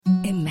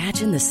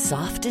Imagine the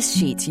softest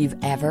sheets you've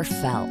ever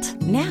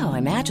felt. Now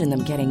imagine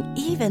them getting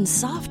even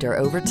softer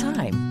over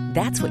time.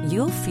 That's what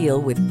you'll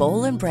feel with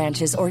Boll and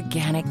Branch's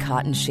organic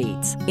cotton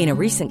sheets. In a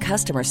recent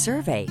customer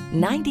survey,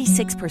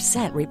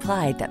 96%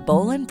 replied that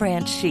Boll and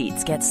Branch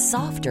sheets get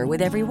softer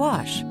with every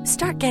wash.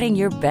 Start getting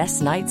your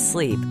best night's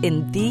sleep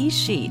in these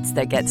sheets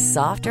that get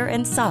softer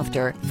and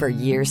softer for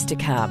years to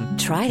come.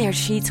 Try their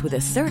sheets with a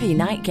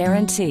 30-night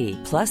guarantee.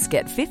 Plus,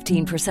 get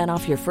 15%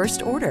 off your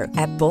first order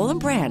at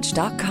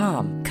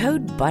bollandbranch.com.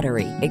 Code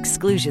BUTTERY.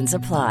 Exclusions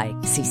apply.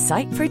 See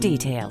site for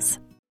details.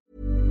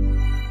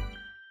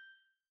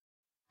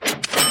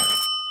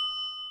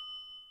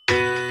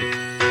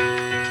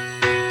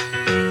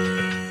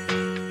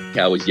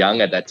 I was young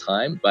at that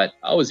time, but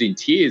I was in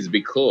tears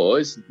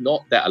because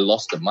not that I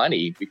lost the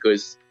money,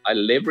 because I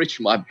leveraged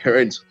my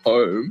parents'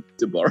 home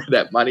to borrow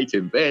that money to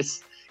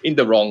invest in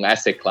the wrong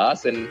asset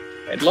class and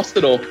lost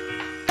it all.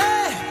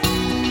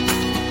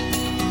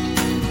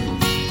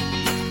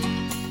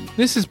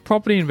 This is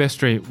Property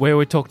Investory, where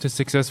we talk to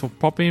successful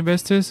property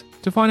investors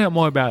to find out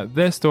more about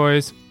their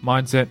stories,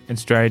 mindset, and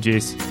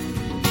strategies.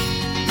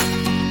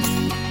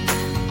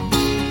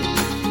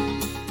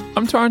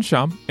 I'm Tyron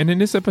Shum, and in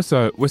this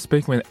episode, we're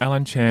speaking with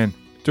Alan Chan,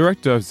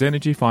 Director of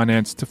Zenergy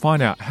Finance, to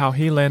find out how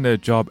he landed a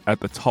job at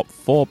the top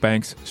 4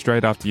 banks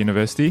straight after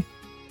university,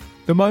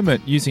 the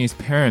moment using his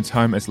parents'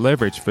 home as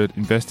leverage for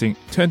investing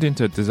turned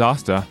into a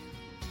disaster,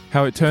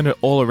 how it turned it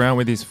all around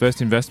with his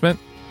first investment,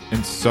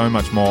 and so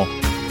much more.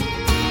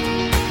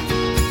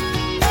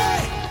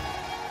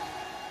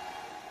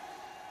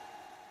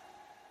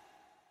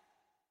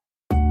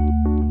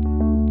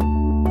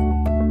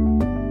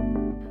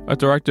 A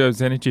Director of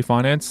Zenergy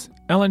Finance,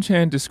 Alan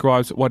Chan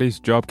describes what his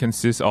job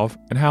consists of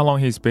and how long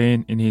he's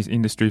been in his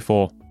industry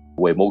for.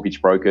 We're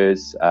mortgage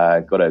brokers,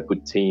 got a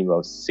good team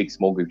of 6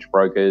 mortgage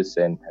brokers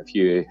and a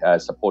few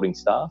supporting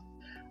staff.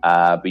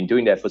 Been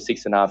doing that for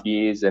 6.5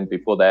 years, and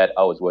before that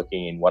I was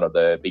working in one of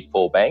the big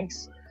 4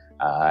 banks.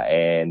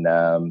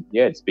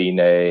 It's been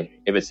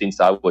ever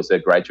since I was a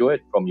graduate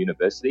from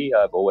university,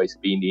 I've always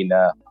been in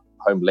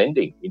home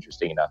lending,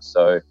 interesting enough.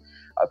 So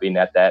I've been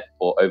at that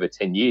for over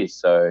 10 years.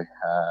 So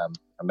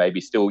I may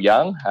be still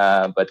young,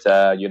 but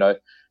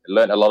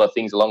learned a lot of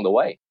things along the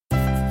way.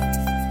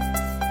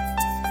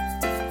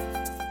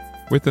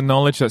 With the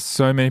knowledge that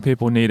so many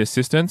people need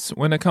assistance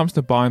when it comes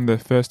to buying their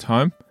first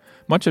home,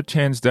 much of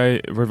Chan's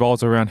day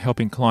revolves around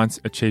helping clients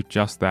achieve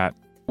just that.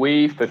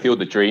 We fulfill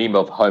the dream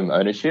of home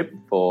ownership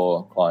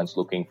for clients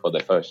looking for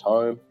their first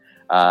home,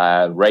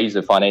 raise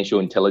the financial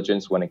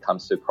intelligence when it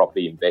comes to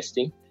property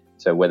investing.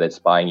 So whether it's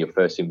buying your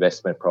first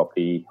investment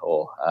property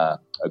or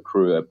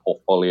accrue a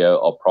portfolio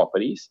of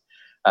properties.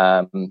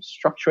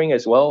 Structuring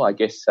as well, I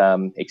guess,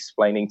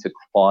 explaining to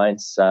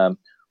clients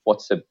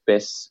what's the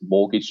best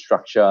mortgage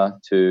structure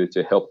to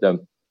help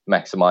them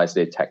maximize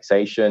their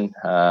taxation.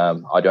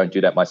 I don't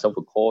do that myself,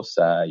 of course.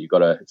 You've got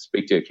to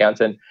speak to your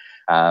accountant.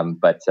 And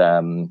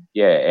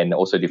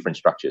also different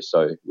structures.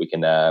 So we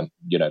can,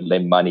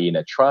 lend money in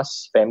a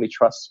trust, family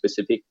trust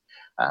specific,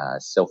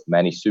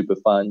 self-managed super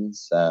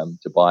funds,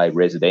 to buy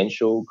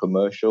residential,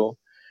 commercial.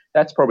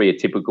 That's probably a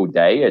typical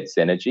day at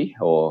Zenergy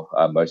or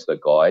most of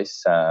the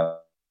guys.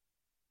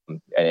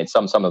 And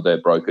some of the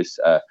brokers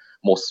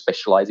more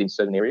specialize in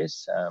certain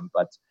areas.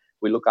 But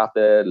we look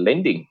after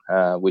lending,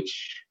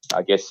 which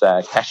I guess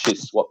cash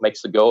is what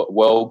makes the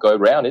world go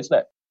round, isn't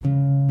it?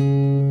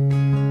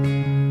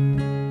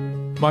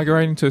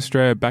 Migrating to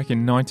Australia back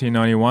in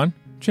 1991,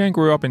 Chan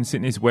grew up in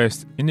Sydney's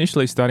West,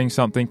 initially studying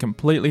something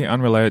completely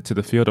unrelated to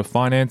the field of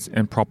finance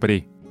and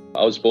property.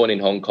 I was born in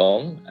Hong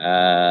Kong,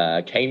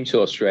 came to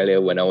Australia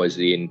when I was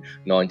in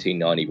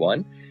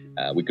 1991.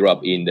 We grew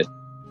up in the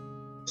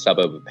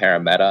suburb of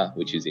Parramatta,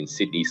 which is in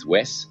Sydney's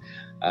West.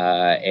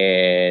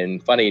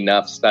 And funny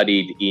enough,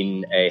 studied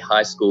in a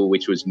high school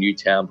which was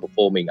Newtown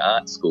Performing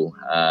Arts School.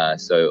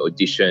 So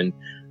auditioned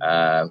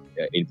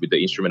with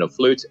the instrument of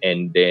flute,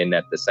 and then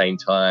at the same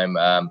time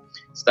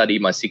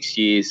studied my 6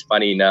 years.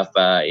 Funny enough,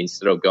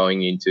 instead of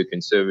going into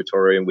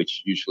conservatorium,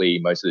 which usually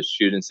most of the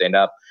students end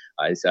up,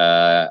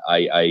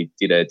 I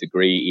did a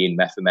degree in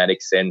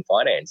mathematics and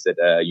finance at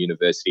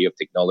University of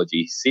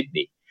Technology,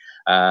 Sydney.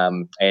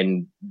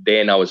 And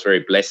then I was very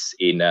blessed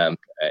in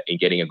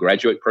getting a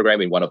graduate program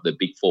in one of the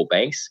big 4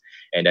 banks,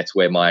 and that's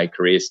where my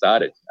career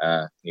started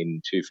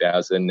in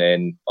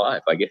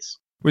 2005, I guess.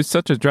 With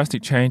such a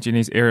drastic change in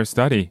his area of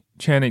study,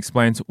 Chan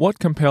explains what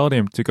compelled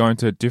him to go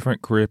into a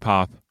different career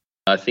path.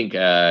 I think,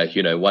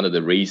 one of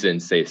the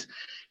reasons is,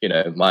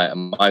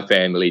 my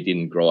family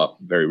didn't grow up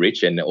very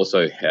rich, and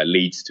also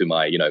leads to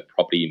my,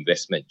 property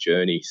investment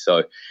journey.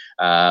 So,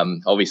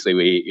 obviously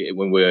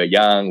when we were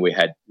young, we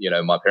had,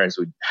 my parents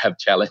would have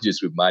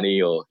challenges with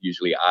money or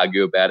usually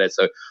argue about it.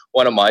 So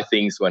one of my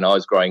things when I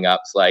was growing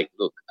up is like,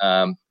 look,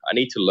 I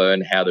need to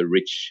learn how the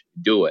rich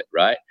do it,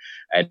 right?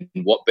 And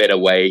what better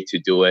way to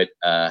do it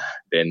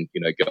than,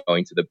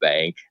 going to the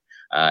bank.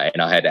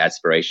 And I had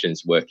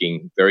aspirations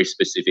working very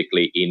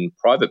specifically in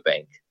private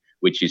bank,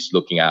 which is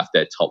looking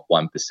after top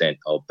 1%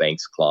 of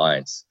banks'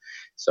 clients.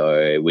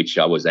 So, which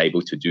I was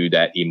able to do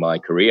that in my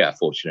career,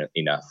 fortunate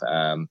enough.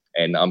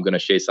 And I'm going to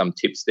share some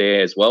tips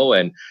there as well,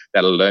 and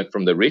that'll learn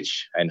from the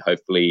rich, and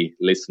hopefully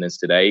listeners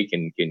today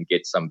can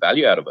get some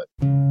value out of it.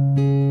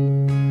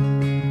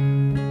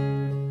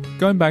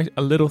 Going back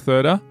a little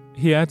further,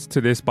 he adds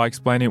to this by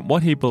explaining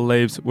what he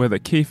believes were the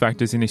key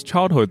factors in his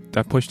childhood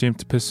that pushed him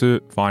to pursue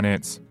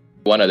finance.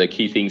 One of the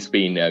key things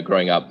being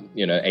growing up,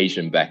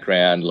 Asian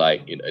background,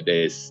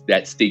 there's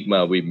that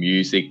stigma with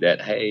music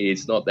that, hey,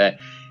 it's not that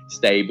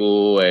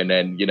stable, and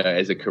then,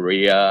 as a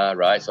career,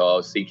 right? So I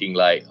was thinking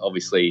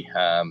obviously,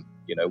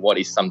 what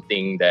is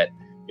something that,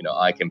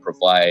 I can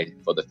provide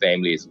for the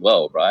family as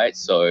well, right?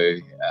 So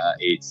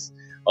it's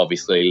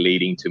obviously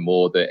leading to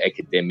more the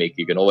academic.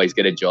 You can always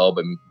get a job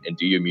and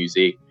do your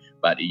music.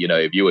 But,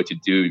 if you were to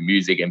do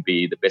music and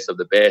be the best of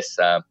the best,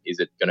 is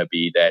it going to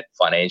be that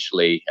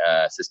financially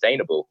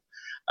sustainable?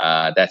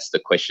 That's the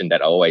question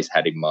that I always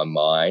had in my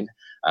mind.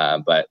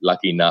 But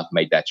lucky enough,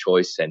 made that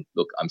choice. And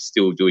look, I'm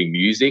still doing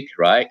music,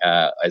 right,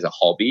 as a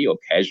hobby or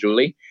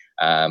casually.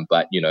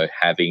 But,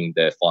 having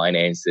the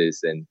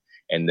finances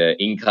and the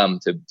income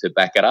to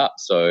back it up.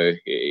 So,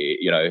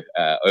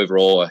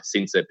 overall,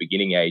 since the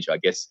beginning age, I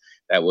guess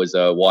that was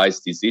a wise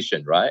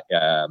decision, right?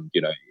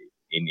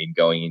 In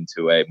going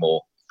into a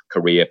more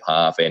career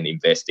path and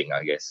investing,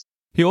 I guess.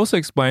 He also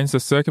explains the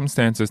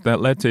circumstances that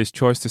led to his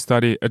choice to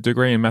study a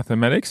degree in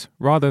mathematics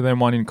rather than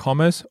one in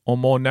commerce, or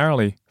more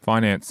narrowly,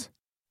 finance.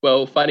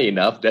 Well, funny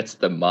enough, that's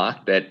the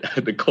mark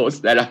the course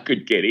that I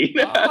could get in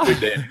with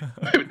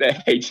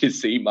the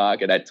HSC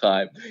mark at that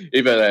time,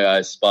 even though I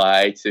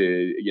aspired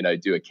to,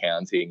 do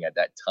accounting at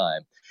that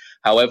time.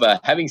 However,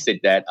 having said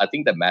that, I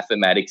think the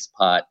mathematics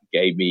part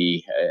gave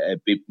me a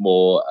bit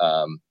more,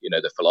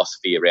 the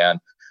philosophy around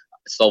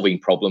solving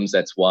problems.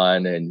 That's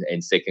one.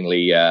 And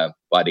secondly,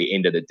 by the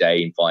end of the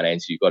day in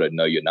finance, you've got to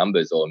know your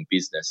numbers, or in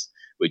business,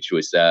 which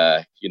was,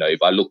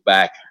 if I look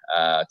back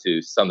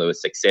to some of the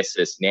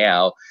successes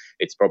now,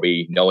 it's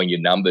probably knowing your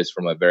numbers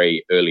from a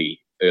very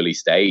early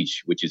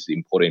stage, which is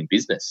important in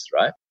business,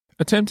 right?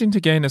 Attempting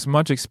to gain as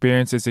much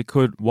experience as he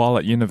could while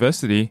at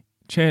university,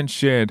 Chan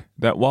shared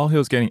that while he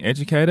was getting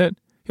educated,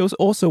 he was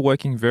also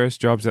working various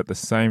jobs at the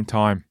same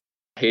time.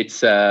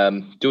 It's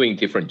doing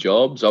different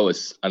jobs. I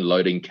was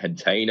unloading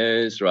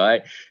containers,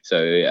 right? So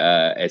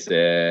as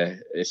a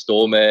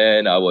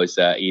storeman, I was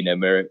in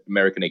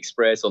American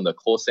Express on the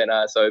call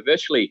center. So I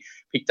virtually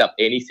picked up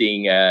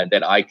anything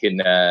that I can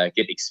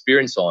get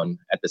experience on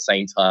at the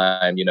same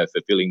time,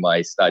 fulfilling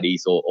my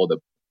studies or the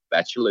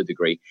bachelor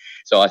degree.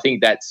 So I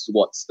think that's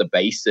what's the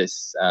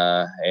basis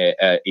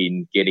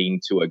in getting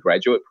to a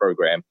graduate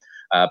program.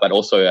 But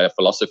also a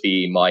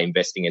philosophy in my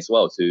investing as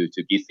well, to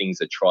give things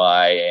a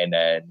try and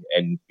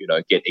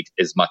get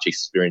as much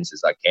experience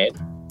as I can.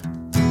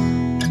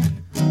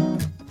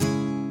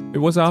 It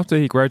was after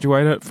he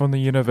graduated from the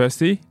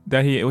university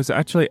that he was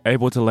actually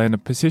able to land a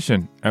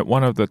position at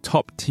one of the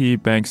top tier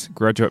banks'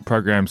 graduate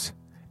programs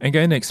and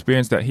gain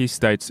experience that he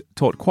states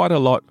taught quite a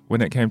lot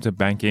when it came to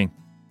banking.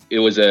 It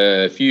was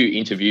a few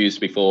interviews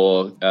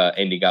before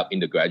ending up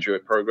in the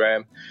graduate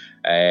program.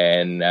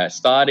 And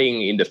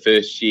starting in the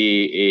first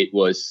year, it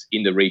was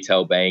in the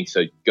retail bank,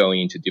 so going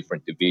into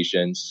different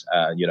divisions,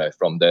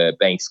 from the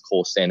bank's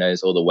call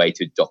centers all the way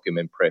to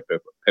document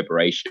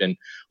preparation,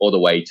 all the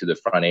way to the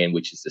front end,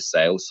 which is the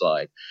sales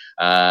side.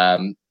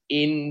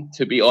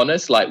 To be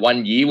honest,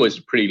 1 year was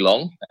pretty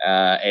long,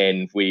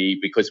 and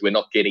because we're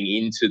not getting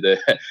into the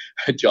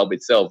job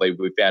itself,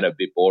 we found it a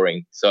bit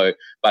boring. So,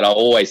 but I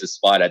always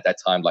aspired at that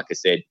time, like I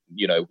said,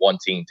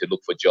 wanting to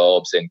look for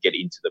jobs and get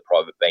into the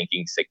private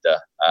banking sector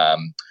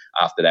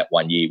after that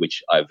 1 year,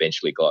 which I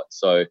eventually got.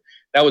 So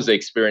that was the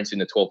experience in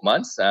the 12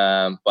 months,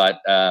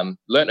 but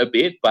learned a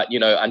bit. But,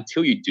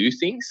 until you do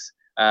things,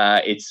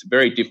 it's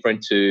very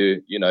different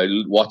to,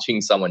 watching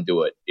someone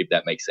do it, if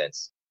that makes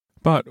sense.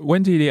 But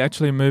when did he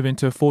actually move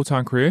into a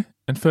full-time career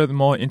and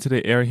furthermore into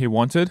the area he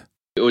wanted?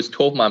 It was a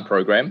 12-month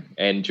program,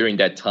 and during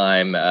that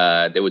time,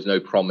 there was no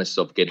promise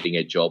of getting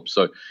a job.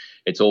 So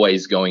it's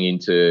always going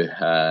into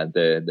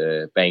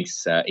the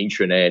bank's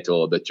intranet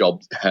or the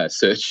job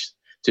search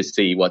to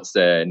see what's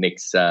the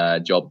next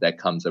job that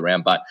comes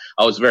around. But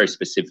I was very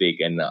specific,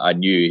 and I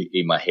knew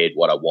in my head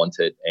what I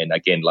wanted. And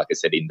again, like I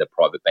said, in the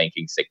private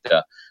banking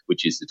sector,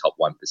 which is the top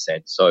 1%.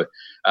 So,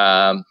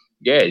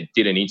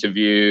 did an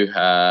interview,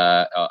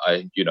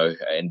 and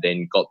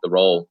then got the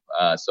role.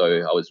 So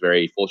I was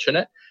very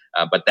fortunate.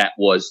 But that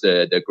was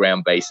the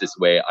ground basis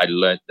where I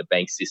learned the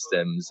bank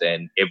systems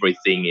and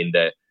everything in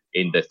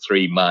the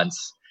 3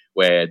 months.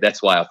 Where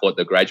that's why I thought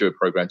the graduate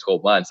program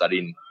 12 months.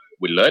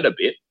 We learned a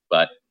bit,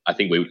 but I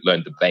think we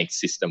learned the bank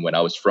system when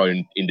I was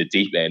thrown in the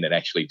deep end and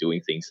actually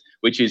doing things,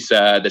 which is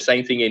the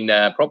same thing in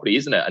property,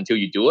 isn't it? Until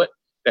you do it,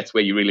 that's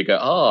where you really go,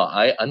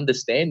 I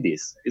understand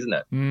this, isn't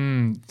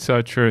it?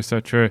 So true,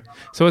 so true.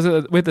 So was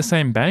it with the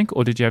same bank,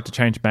 or did you have to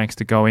change banks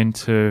to go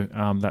into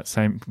that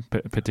same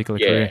particular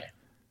career?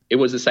 It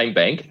was the same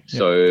bank. Yeah.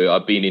 So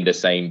I've been in the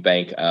same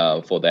bank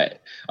for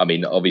that. I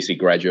mean, obviously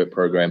graduate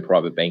program,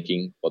 private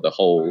banking for the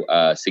whole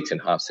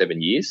 6.5,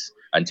 7 years.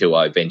 until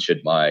I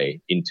ventured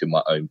into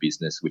my own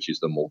business, which is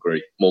the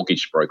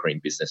mortgage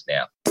brokering business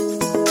now.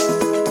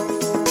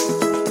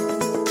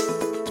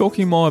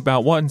 Talking more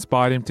about what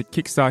inspired him to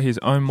kickstart his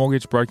own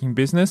mortgage broking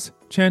business,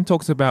 Chan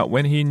talks about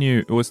when he knew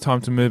it was time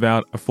to move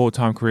out a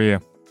full-time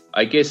career.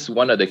 I guess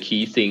one of the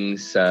key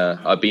things,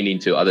 I've been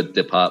into other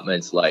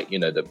departments like,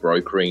 the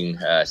brokering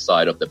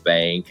side of the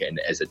bank and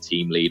as a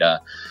team leader.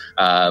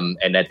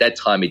 And at that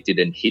time, it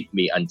didn't hit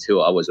me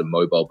until I was a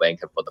mobile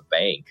banker for the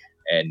bank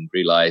and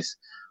realized,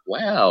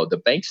 wow, the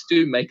banks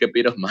do make a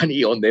bit of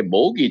money on their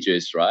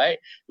mortgages, right?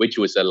 Which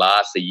was the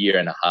last year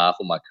and a half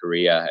of my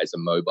career as a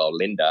mobile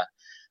lender,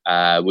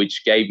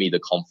 which gave me the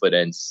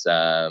confidence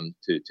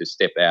to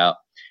step out.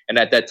 And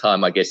at that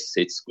time, I guess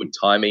it's good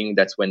timing.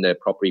 That's when the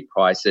property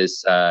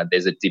prices,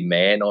 there's a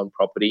demand on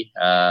property,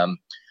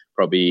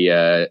 probably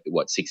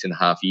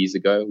 6.5 years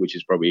ago, which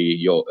is probably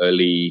your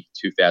early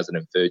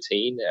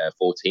 2013,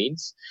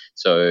 14s.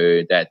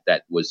 So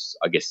that was,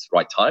 I guess,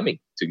 right timing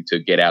to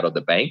get out of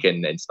the bank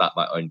and start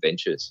my own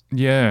ventures.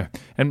 Yeah.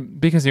 And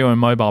because you were in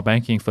mobile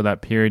banking for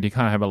that period, you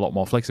kind of have a lot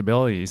more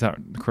flexibility. Is that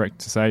correct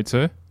to say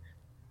too?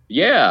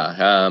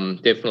 Yeah,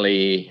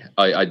 definitely.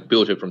 I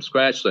built it from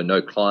scratch, so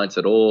no clients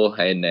at all,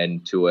 and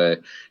then to a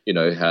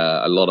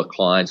lot of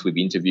clients with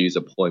interviews,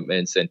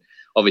 appointments, and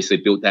obviously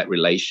built that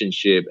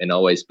relationship. And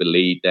always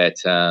believed that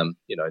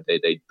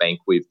they bank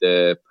with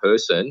the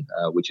person,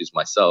 which is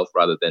myself,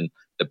 rather than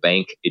the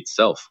bank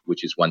itself,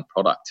 which is one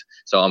product.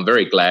 So I'm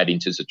very glad in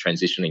terms of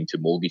transitioning to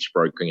mortgage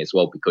brokering as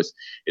well, because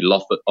it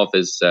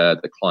offers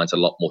the clients a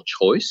lot more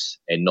choice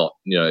and not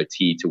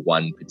tied to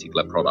one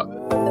particular product.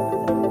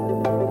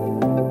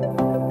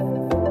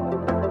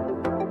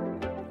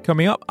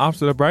 Coming up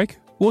after the break,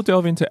 we'll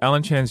delve into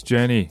Alan Chan's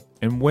journey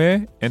and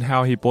where and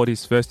how he bought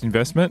his first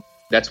investment.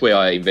 That's where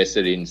I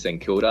invested in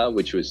St Kilda,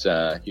 which was,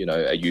 a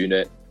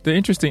unit. The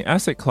interesting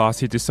asset class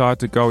he decided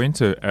to go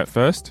into at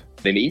first.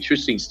 An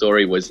interesting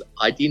story was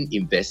I didn't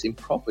invest in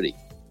property.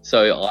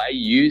 So I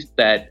used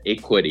that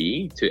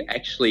equity to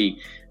actually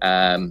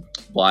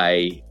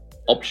buy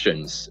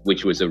options,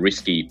 which was a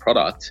risky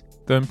product.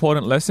 The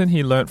important lesson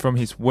he learned from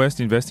his worst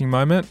investing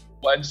moment.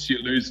 Once you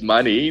lose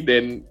money,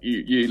 then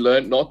you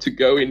learn not to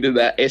go into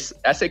that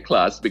asset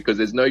class because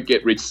there's no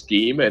get-rich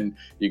scheme and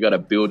you got to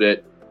build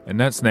it. And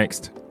that's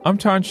next. I'm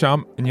Taran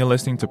Shum and you're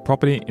listening to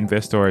Property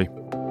Investory.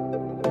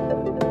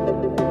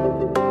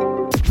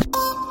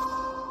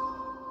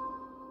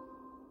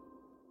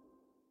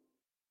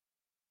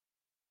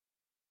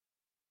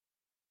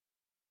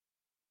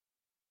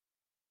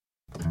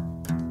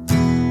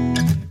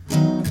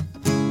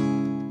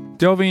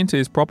 Delving into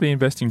his property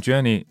investing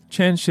journey,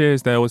 Chan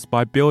shares that it was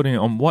by building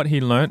on what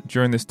he learnt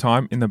during this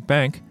time in the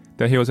bank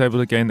that he was able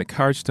to gain the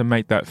courage to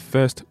make that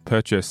first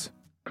purchase.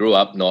 Grew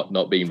up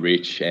not being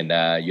rich and,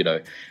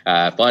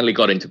 finally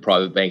got into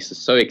private banks.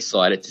 So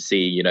excited to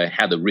see,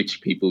 how the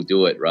rich people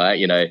do it,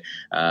 right?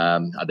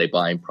 Are they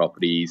buying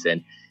properties?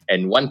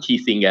 And one key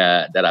thing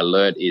that I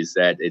learned is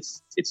that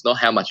it's not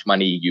how much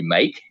money you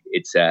make,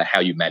 it's how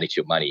you manage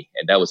your money.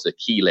 And that was the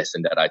key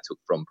lesson that I took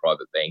from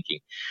private banking,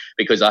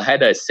 because I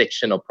had a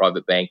section of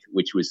private bank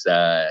which was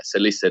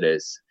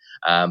solicitors,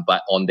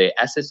 but on their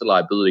assets and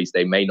liabilities,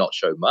 they may not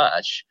show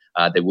much.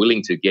 They're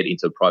willing to get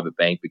into a private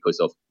bank because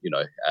of,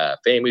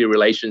 family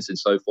relations and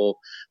so forth.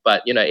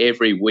 But,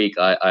 every week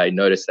I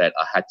noticed that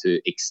I had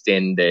to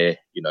extend their,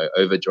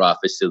 overdraft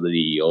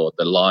facility or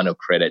the line of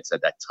credits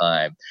at that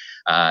time.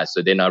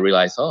 So then I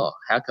realized,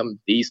 how come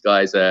these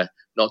guys are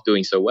not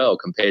doing so well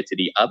compared to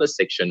the other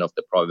section of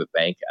the private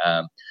bank,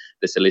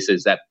 the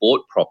solicitors that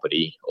bought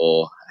property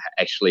or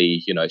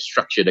actually,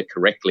 structured it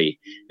correctly.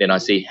 Then I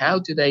see, how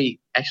do they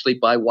actually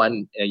buy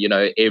one,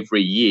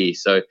 every year?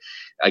 So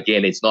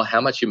again, it's not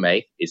how much you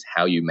make, it's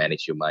how you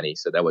manage your money.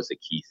 So that was the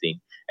key thing.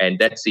 And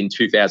that's in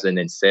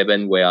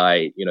 2007 where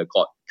I,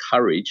 got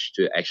courage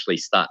to actually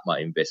start my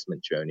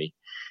investment journey.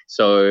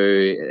 So,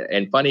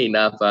 and funny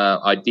enough,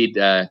 I did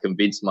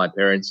convince my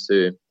parents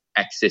to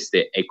access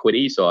their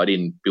equity. So I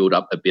didn't build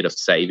up a bit of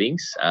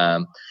savings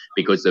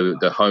because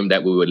the home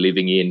that we were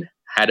living in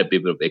had a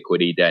bit of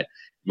equity that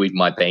with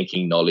my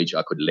banking knowledge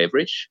I could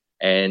leverage.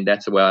 And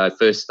that's where I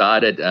first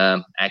started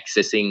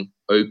accessing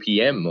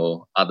OPM,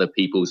 or other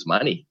people's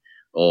money,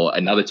 or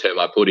another term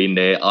I put in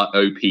there,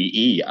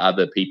 OPE,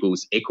 other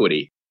people's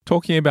equity.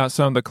 Talking about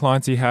some of the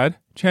clients he had,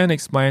 Chan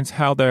explains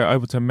how they are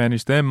able to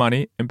manage their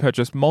money and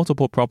purchase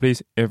multiple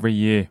properties every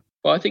year.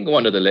 Well, I think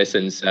one of the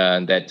lessons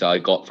that I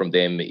got from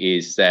them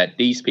is that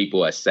these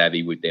people are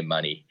savvy with their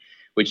money,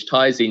 which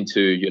ties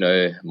into,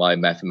 my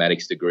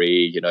mathematics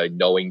degree,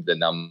 knowing the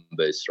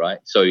numbers, right?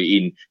 So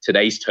in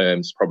today's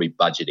terms, probably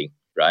budgeting,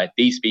 right?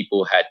 These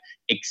people had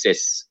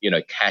excess,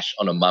 cash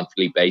on a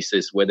monthly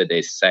basis, whether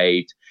they're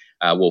saved.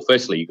 Well,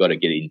 firstly, you got to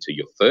get into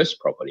your first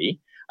property.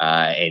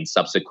 And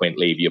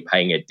subsequently, if you're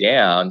paying it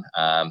down,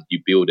 you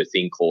build a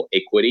thing called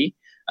equity,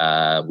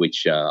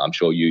 which I'm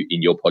sure you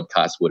in your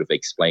podcast would have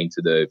explained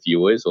to the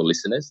viewers or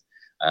listeners.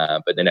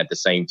 But then at the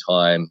same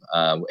time,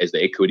 as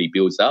the equity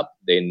builds up,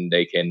 then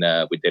they can,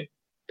 with their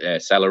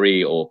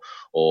salary or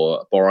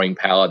borrowing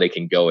power, they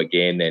can go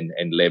again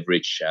and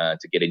leverage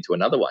to get into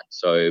another one.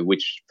 So,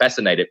 which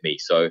fascinated me.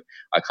 So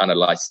I kind of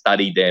like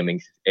studied them.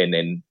 And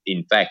then,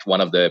 in fact,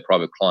 one of the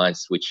private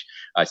clients, which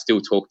I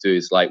still talk to,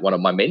 is like one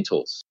of my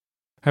mentors.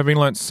 Having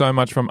learnt so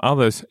much from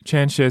others,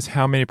 Chan shares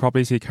how many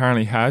properties he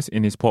currently has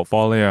in his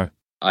portfolio.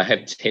 I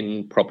have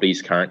 10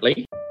 properties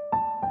currently.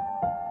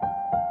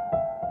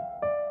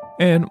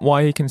 And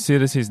why he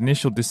considers his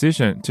initial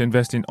decision to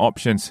invest in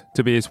options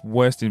to be his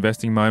worst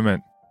investing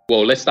moment.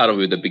 Well, let's start off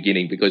with the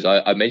beginning, because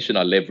I mentioned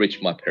I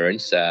leveraged my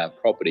parents'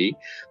 property.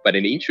 But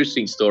an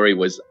interesting story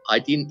was I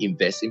didn't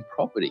invest in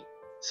property.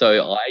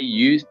 So I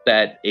used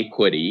that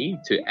equity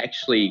to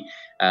actually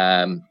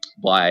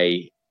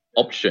buy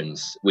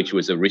options, which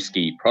was a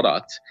risky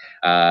product,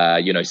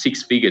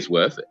 6 figures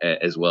worth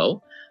as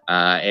well.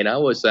 And I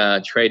was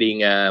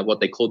trading what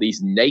they call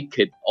these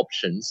naked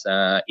options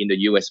in the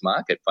US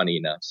market, funny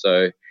enough.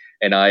 So,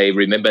 and I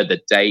remember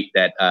the date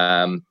that,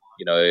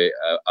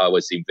 I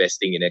was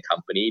investing in a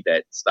company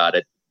that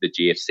started the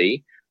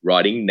GFC,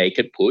 writing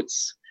naked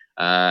puts.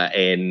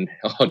 And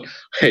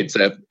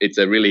it's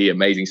a really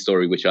amazing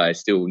story, which I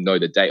still know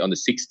the date, on the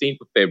 16th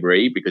of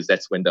February, because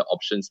that's when the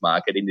options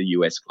market in the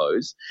US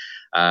closed.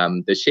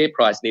 The share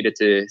price needed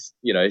to,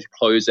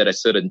 close at a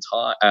certain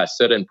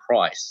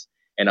price.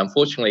 And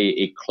unfortunately,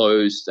 it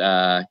closed,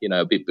 a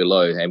bit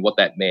below. And what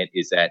that meant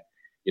is that,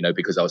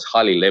 because I was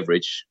highly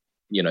leveraged,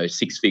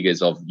 6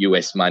 figures of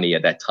US money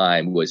at that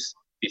time was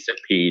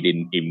disappeared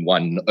in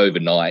one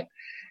overnight.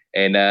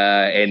 And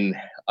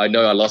I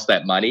know I lost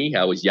that money.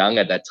 I was young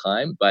at that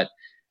time, but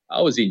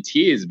I was in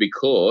tears,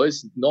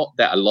 because not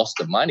that I lost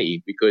the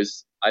money,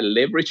 because I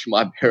leveraged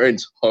my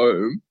parents'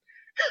 home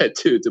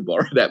to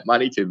borrow that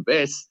money to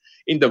invest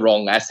in the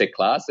wrong asset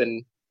class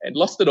and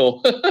lost it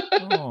all.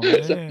 Oh,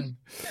 man.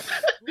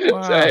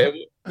 Wow. So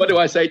what do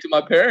I say to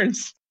my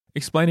parents?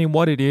 Explaining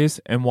what it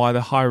is and why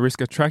the high risk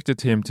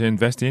attracted him to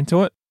invest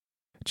into it,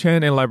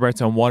 Chan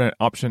elaborates on what an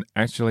option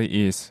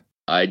actually is.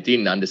 I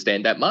didn't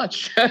understand that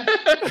much.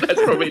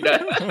 That's probably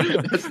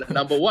that's the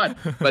number one.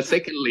 But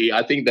secondly,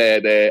 I think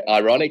the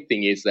ironic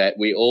thing is that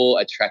we all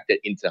attracted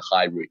into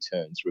high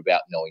returns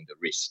without knowing the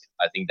risk.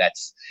 I think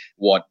that's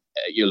what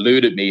you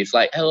eluded me. It's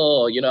like, I'm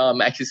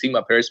accessing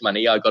my parents'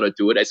 money. I got to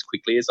do it as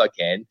quickly as I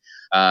can.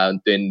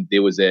 Then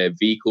there was a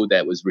vehicle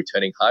that was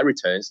returning high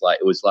returns.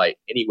 It was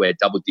anywhere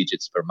double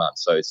digits per month.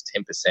 So it's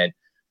 10%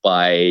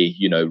 by,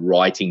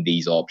 writing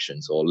these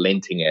options or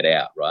lenting it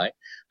out, right?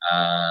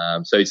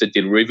 So it's a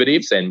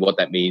derivatives, and what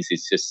that means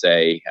is just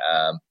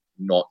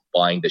not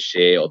buying the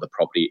share or the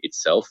property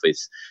itself.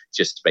 It's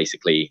just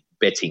basically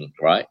betting,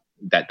 right,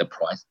 that the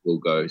price will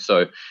go.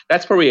 So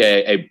that's probably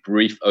a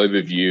brief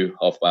overview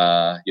of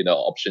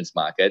options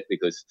market,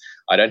 because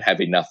I don't have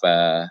enough.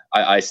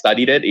 I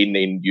studied it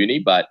in uni,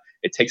 but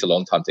it takes a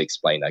long time to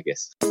explain, I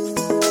guess.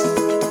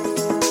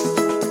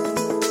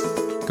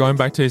 Going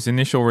back to his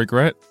initial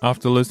regret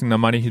after losing the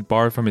money he'd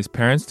borrowed from his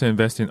parents to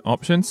invest in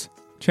options,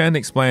 Chan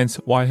explains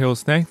why he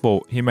was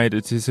thankful he made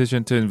a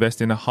decision to invest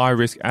in a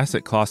high-risk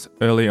asset class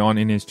early on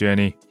in his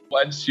journey.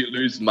 Once you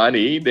lose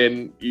money,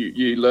 then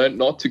you learn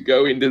not to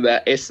go into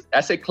that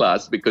asset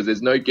class, because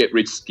there's no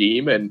get-rich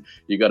scheme, and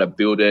you got to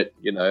build it,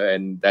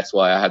 and that's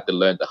why I had to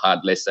learn the hard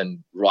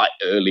lesson right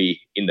early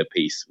in the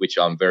piece, which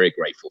I'm very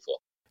grateful for.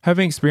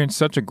 Having experienced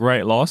such a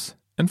great loss,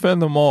 and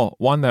furthermore,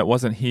 one that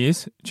wasn't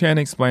his, Chan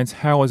explains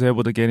how he was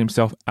able to get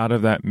himself out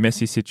of that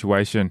messy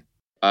situation.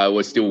 I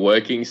was still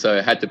working, so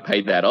I had to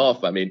pay that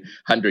off. I mean,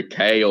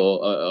 $100K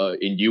or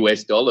in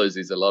US dollars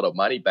is a lot of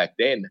money back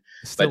then.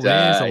 Still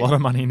is a lot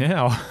of money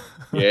now.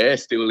 Yeah,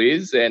 still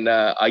is. And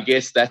I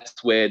guess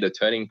that's where the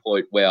turning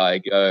point, where I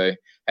go,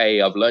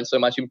 hey, I've learned so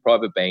much in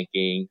private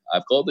banking.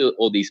 I've got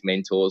all these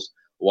mentors.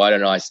 Why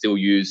don't I still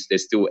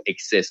there's still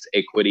excess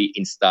equity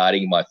in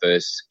starting my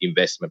first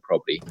investment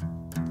property.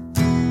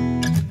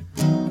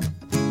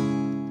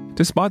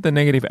 Despite the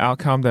negative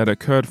outcome that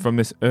occurred from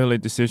this early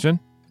decision,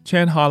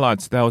 Chan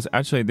highlights that was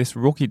actually this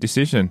rookie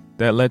decision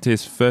that led to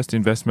his first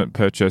investment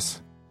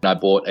purchase. I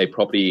bought a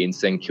property in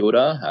St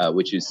Kilda,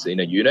 which is in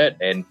a unit.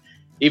 And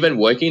even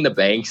working in the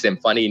banks, and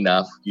funny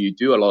enough, you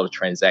do a lot of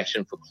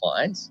transaction for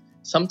clients.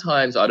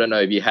 Sometimes, I don't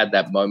know if you had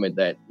that moment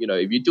that,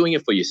 if you're doing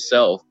it for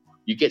yourself,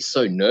 you get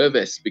so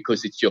nervous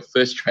because it's your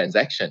first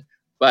transaction.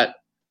 But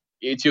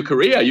it's your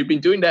career. You've been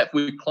doing that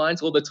with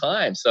clients all the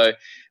time. So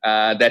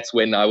that's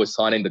when I was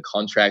signing the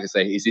contract and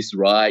say, is this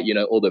right?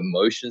 All the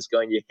emotions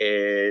going in your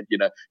head,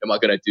 am I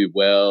going to do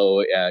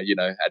well,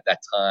 at that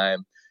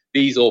time?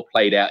 These all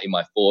played out in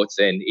my thoughts,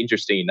 and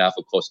interesting enough,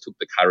 of course, took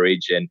the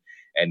courage and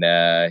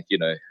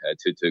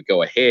to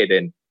go ahead,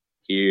 and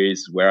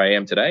here's where I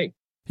am today.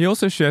 He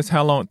also shares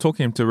how long it took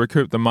him to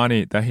recoup the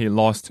money that he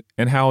lost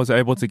and how he was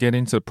able to get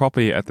into the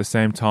property at the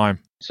same time.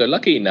 So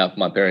lucky enough,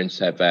 my parents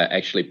have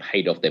actually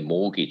paid off their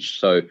mortgage.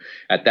 So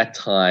at that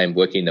time,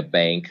 working in the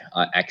bank,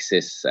 I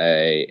accessed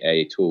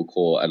a tool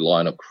called a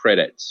line of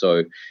credit.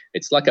 So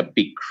it's like a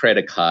big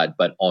credit card,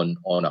 but on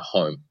a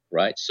home,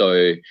 right?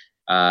 So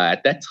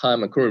At that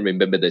time, I couldn't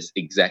remember the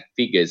exact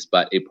figures,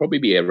 but it'd probably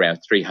be around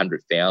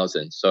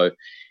 300,000. So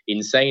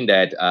in saying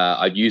that,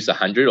 I've used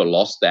 100 or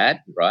lost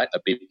that, right, a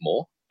bit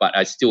more, but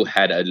I still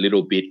had a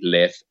little bit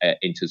left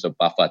in terms of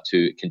buffer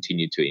to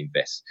continue to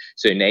invest.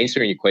 So in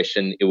answering your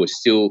question, it was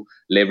still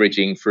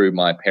leveraging through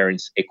my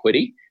parents'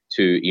 equity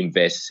to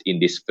invest in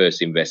this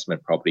first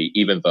investment property,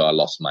 even though I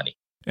lost money.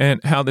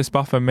 And how this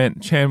buffer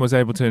meant Chan was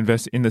able to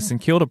invest in the St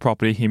Kilda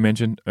property he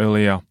mentioned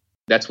earlier.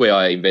 That's where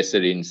I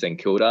invested in St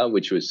Kilda,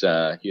 which was,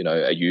 a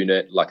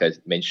unit, like I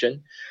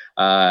mentioned.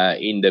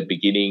 In the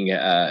beginning,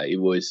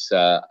 it was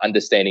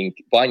understanding,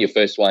 buying your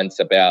first one, it's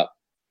about,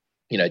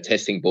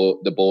 testing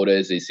the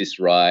borders. Is this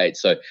right?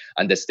 So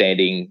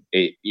understanding,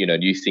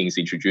 new things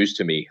introduced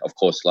to me, of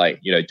course, like,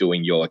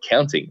 doing your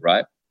accounting,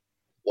 right?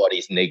 What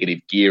is negative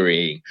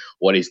gearing?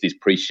 What is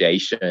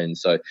depreciation?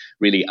 So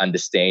really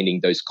understanding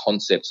those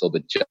concepts or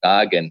the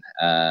jargon.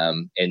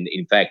 And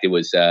in fact, it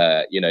was,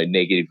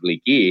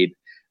 negatively geared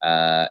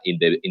in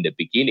the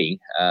beginning.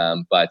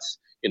 But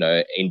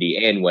in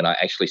the end, when I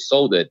actually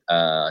sold it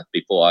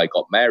before I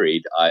got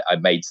married, I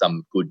made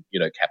some good,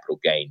 capital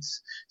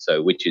gains.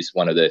 So which is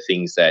one of the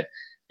things that,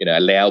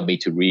 allowed me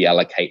to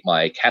reallocate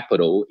my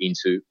capital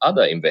into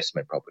other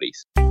investment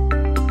properties.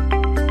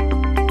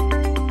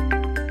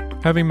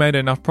 Having made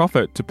enough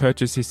profit to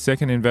purchase his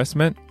second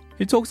investment,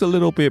 he talks a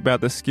little bit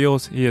about the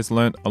skills he has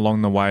learnt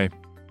along the way.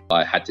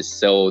 I had to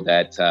sell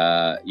that,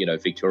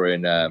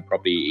 Victorian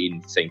property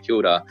in St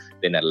Kilda,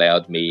 then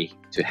allowed me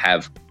to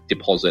have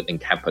deposit and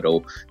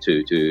capital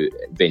to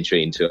venture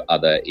into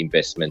other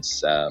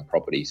investments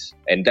properties.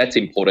 And that's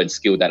an important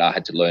skill that I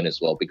had to learn as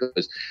well,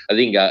 because I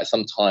think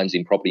sometimes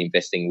in property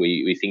investing,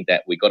 we think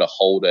that we got to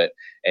hold it.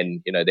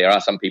 And, there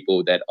are some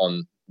people that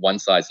on one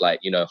side's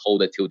like,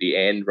 hold it till the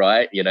end,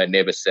 right?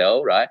 Never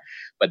sell, right?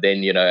 But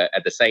then,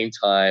 at the same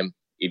time,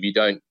 if you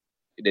don't,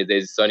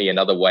 there's only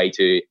another way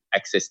to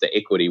access the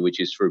equity, which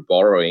is through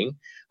borrowing.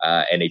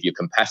 And if your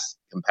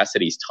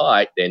capacity is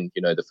tight, then,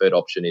 the third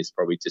option is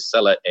probably to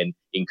sell it and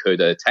incur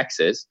the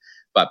taxes.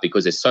 But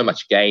because there's so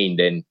much gain,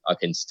 then I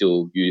can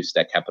still use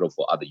that capital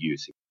for other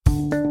use.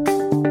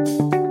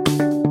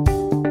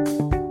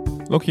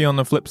 Looking on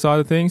the flip side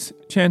of things,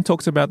 Chan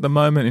talks about the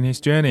moment in his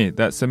journey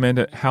that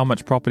cemented how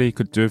much property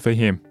could do for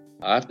him.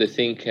 I have to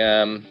think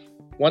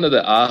one of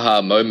the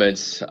aha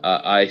moments,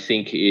 I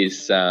think,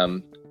 is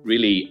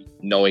really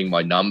knowing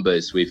my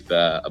numbers with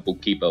a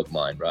bookkeeper of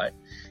mine, right?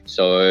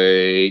 So,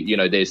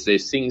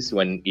 there's things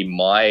when in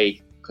my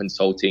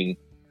consulting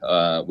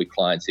with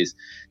clients is,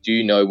 do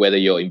you know whether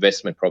your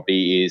investment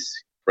property is,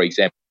 for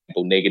example,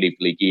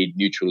 negatively geared,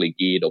 neutrally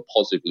geared, or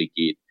positively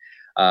geared?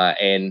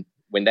 And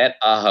when that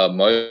aha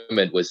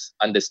moment was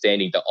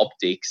understanding the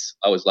optics,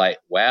 I was like,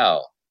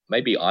 wow,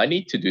 maybe I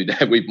need to do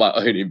that with my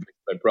own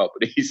investment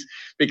properties,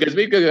 because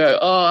we could go,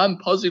 oh, I'm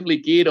positively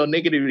geared or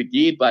negatively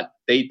geared, but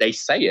they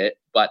say it,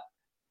 but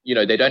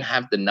they don't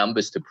have the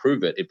numbers to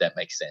prove it, if that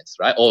makes sense,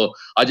 right? Or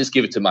I just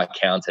give it to my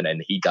accountant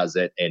and he does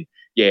it, and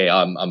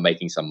I'm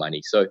making some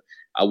money. So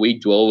are we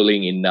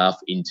dwelling enough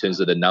in terms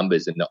of the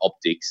numbers and the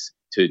optics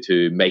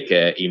to make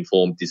an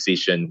informed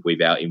decision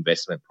with our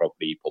investment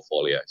property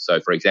portfolio? So,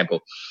 for example,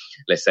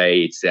 let's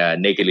say it's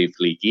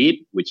negatively geared,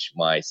 which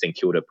my St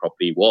Kilda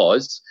property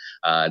was,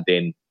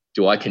 then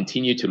do I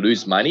continue to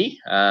lose money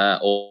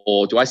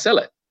or do I sell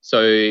it?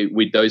 So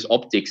with those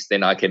optics,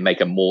 then I can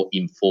make a more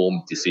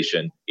informed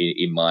decision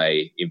in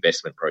my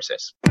investment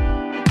process.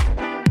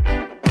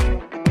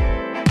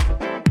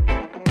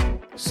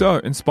 So,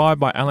 inspired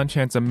by Alan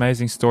Chan's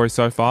amazing story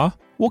so far,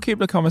 we'll keep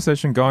the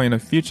conversation going in a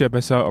future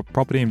episode of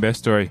Property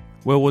Investory,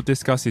 where we'll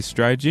discuss his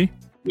strategy.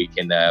 We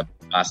can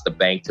ask the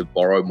bank to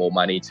borrow more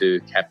money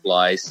to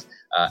capitalize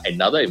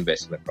another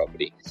investment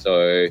property.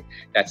 So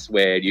that's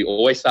where you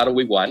always start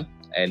with one,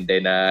 and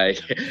then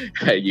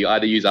you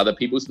either use other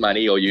people's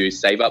money or you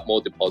save up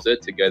more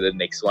deposit to go to the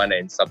next one,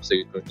 and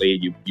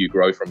subsequently you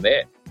grow from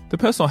there. The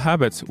personal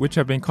habits which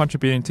have been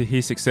contributing to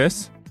his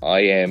success. I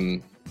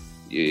am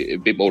a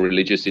bit more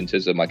religious in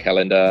terms of my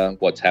calendar,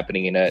 what's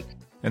happening in it.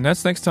 And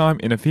that's next time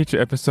in a future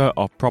episode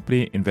of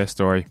Property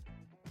Investory.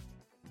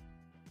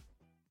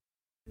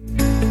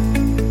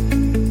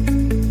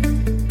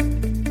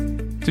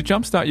 To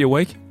jumpstart your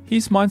week,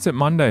 here's Mindset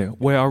Monday,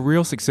 where our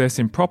real success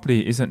in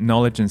property isn't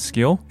knowledge and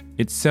skill,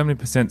 it's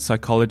 70%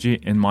 psychology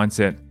and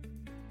mindset.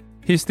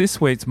 Here's this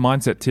week's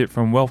mindset tip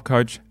from wealth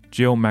coach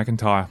Jill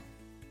McIntyre.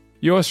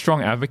 You're a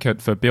strong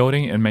advocate for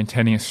building and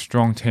maintaining a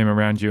strong team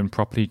around you in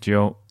property,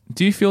 Jill.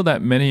 Do you feel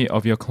that many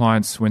of your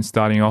clients, when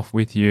starting off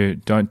with you,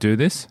 don't do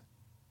this?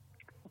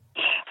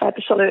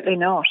 Absolutely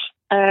not.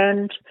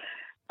 And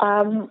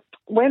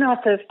when I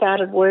first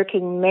started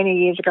working many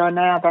years ago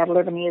now, about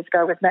 11 years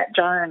ago, with Matt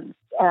Jones,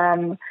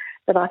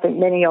 that I think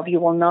many of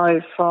you will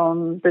know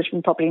from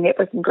Brisbane Property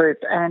Networking Group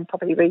and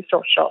Property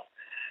Resource Shop.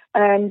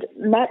 And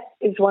Matt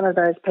is one of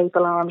those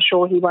people, and I'm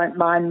sure he won't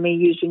mind me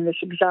using this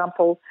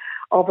example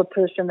of a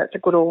person that's a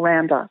good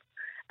all-rounder.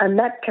 And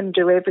Matt can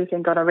do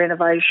everything on a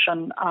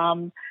renovation.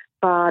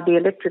 The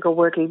electrical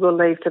work he will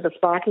leave to the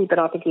sparky, but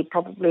I think he'd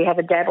probably have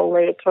a dabble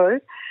there too.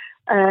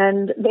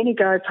 And then he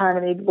goes home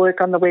and he'd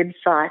work on the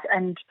website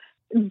and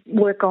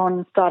work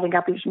on starting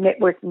up his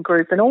networking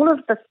group and all of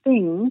the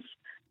things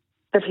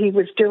that he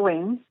was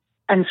doing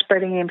and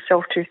spreading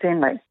himself too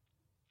thinly.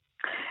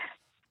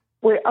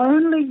 We're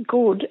only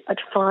good at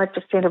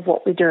 5% of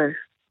what we do.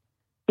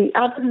 The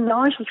other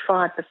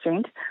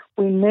 95%,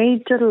 we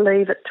need to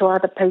leave it to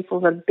other people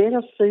that are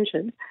better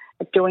suited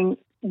at doing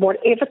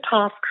whatever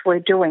tasks we're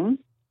doing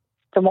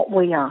than what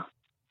we are.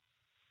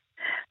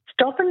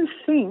 Stop and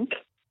think.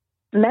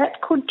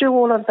 Matt could do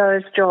all of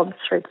those jobs,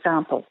 for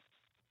example,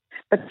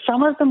 but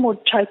some of them would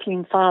take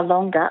him far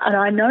longer. And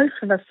I know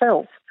for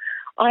myself,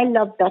 I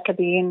love back of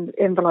the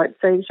envelope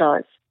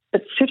feasios,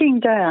 but sitting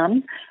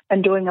down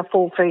and doing a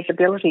full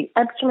feasibility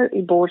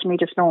absolutely bores me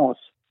to snores.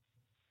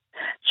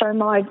 So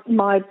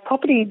my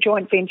property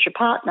joint venture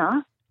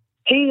partner,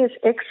 he is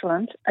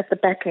excellent at the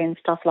back end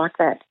stuff like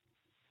that.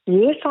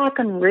 Yes, I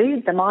can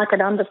read them, I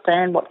can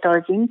understand what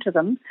goes into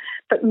them,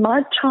 but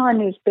my time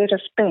is better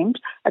spent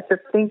at the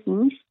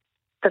things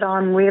that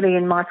I'm really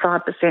in my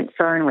 5%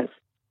 zone with.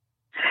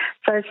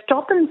 So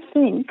stop and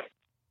think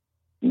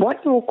what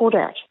you're good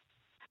at,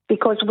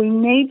 because we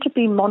need to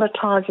be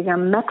monetising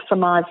and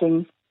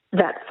maximising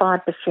that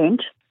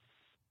 5%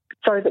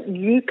 so that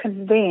you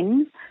can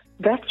then,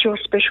 that's your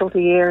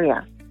specialty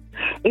area.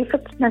 If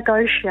it's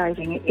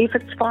negotiating, if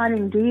it's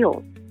finding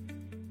deals,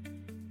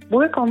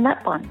 work on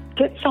that one.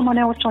 Get someone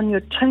else on your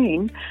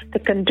team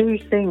that can do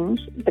things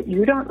that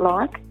you don't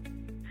like.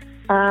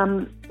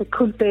 It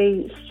could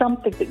be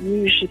something that you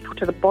usually put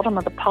to the bottom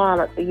of the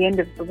pile at the end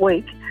of the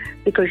week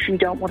because you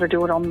don't want to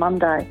do it on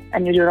Monday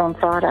and you do it on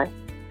Friday.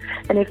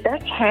 And if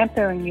that's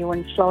hampering you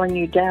and slowing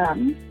you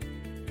down,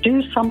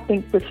 do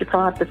something with your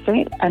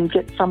 5% and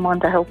get someone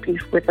to help you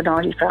with the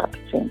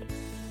 95%.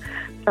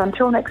 So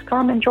until next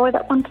time, enjoy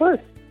that one too.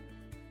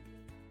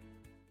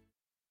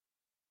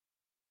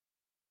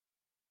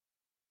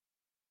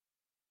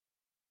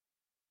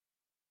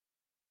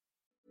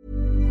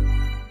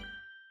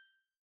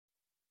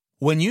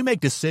 When you make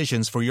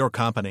decisions for your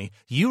company,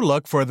 you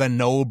look for the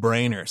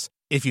no-brainers.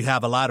 If you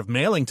have a lot of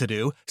mailing to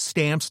do,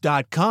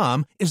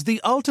 Stamps.com is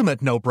the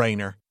ultimate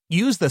no-brainer.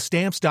 Use the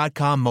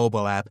Stamps.com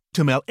mobile app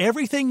to mail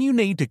everything you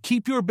need to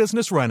keep your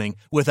business running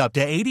with up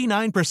to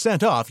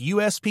 89% off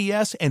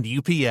USPS and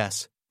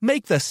UPS.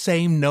 Make the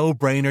same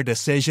no-brainer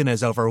decision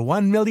as over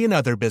 1 million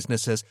other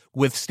businesses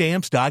with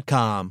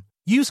Stamps.com.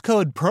 Use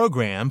code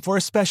PROGRAM for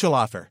a special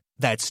offer.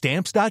 That's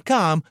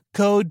Stamps.com,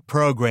 code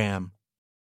PROGRAM.